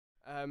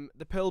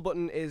The Pearl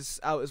Button is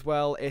out as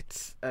well.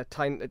 It's a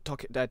document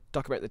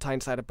the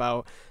Tyneside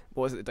about,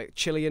 what was it, like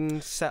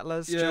Chilean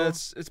settlers? Yeah, Joe?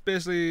 it's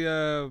basically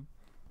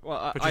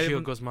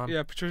Patricio Guzman.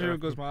 Yeah, Patricio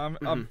Guzman.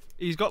 Mhm.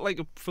 He's got like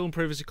a film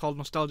previously called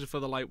Nostalgia for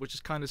the Light, which is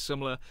kind of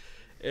similar,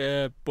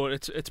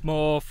 but it's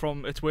more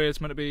from it's where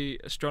it's meant to be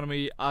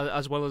astronomy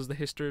as well as the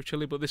history of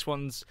Chile. But this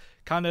one's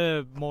kind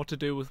of more to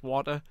do with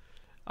water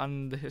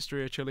and the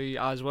history of Chile,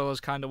 as well as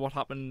kind of what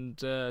happened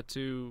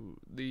to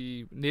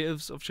the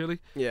natives of Chile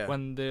Yeah.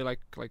 when the like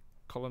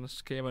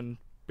colonists came and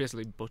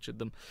basically butchered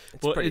them.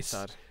 It's but pretty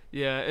sad.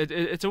 Yeah,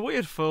 it's a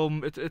weird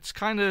film. It's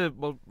kind of,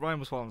 well, Ryan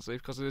was falling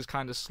asleep because it is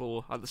kind of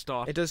slow at the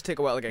start. It does take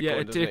a while to get Yeah,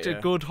 going, it doesn't takes it? a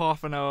good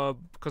half an hour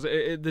because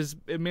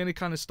it mainly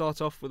kind of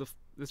starts off with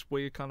this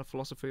weird kind of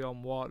philosophy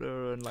on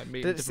water and like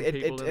meeting different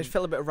people. It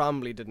felt a bit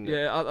rambly, didn't it?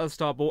 Yeah, at the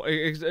start, but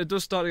it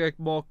does start to get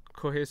more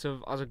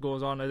cohesive as it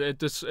goes on. It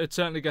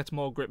certainly gets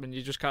more gripping.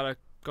 You just kind of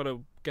got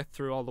to get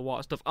through all the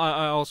water stuff.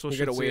 I also You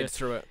should got to say, wade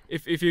through it.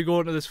 if you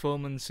go into this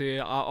film and say,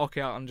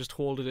 okay, I can just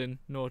hold it in.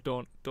 No,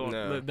 don't.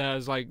 No.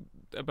 There's like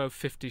about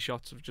 50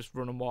 shots of just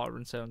running water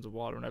and sounds of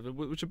water and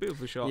everything, which are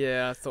beautifully shot.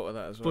 Yeah, I thought of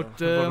that as well.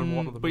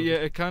 But yeah,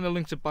 it kind of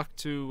links it back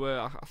to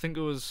I think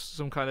it was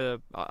some kind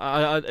of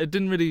I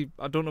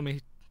don't know me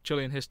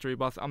Chilean history,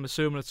 but I'm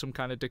assuming it's some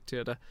kind of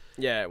dictator.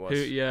 Yeah, it was.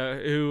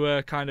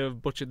 Who kind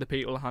of butchered the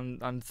people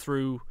and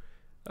threw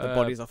the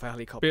bodies off a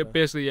helicopter.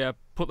 Basically, yeah,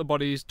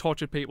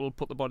 tortured people,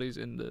 put the bodies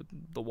in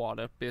the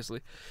water,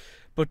 basically.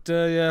 But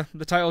yeah,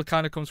 the title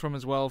kind of comes from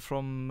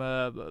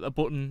a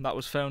button that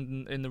was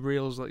found in the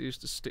rails that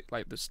used to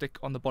stick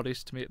on the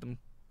bodies to make them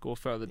go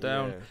further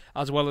down, Yeah.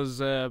 as well as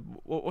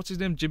what's his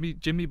name,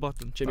 Jimmy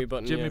Button. Jimmy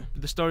Button. Yeah.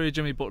 The story of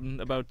Jimmy Button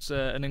about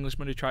an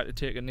Englishman who tried to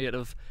take a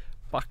native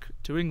back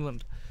to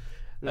England.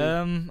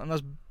 And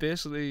that's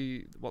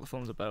basically what the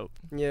film's about.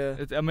 Yeah.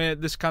 I mean,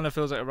 this kind of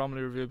feels like a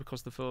rambling review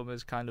because the film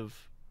is kind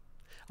of,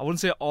 I wouldn't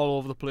say all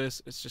over the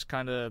place. It's just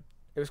kind of.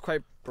 It was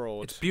quite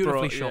broad. It's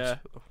beautifully shot. Yeah.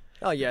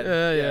 Oh yeah.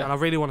 Yeah. And I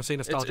really want to see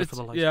Nostalgia for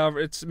the Light. Yeah,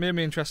 it's made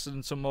me interested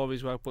in some more of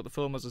his work, but the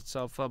film as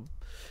itself,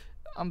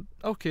 I'm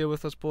okay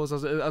with, I suppose,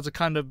 as a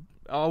kind of,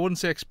 I wouldn't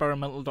say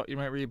experimental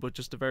documentary, but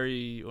just a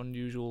very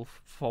unusual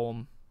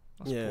form,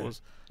 I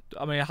suppose.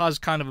 I mean, it has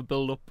kind of a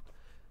build-up,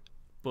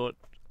 but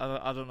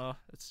I don't know.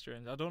 It's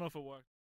strange. I don't know if it works.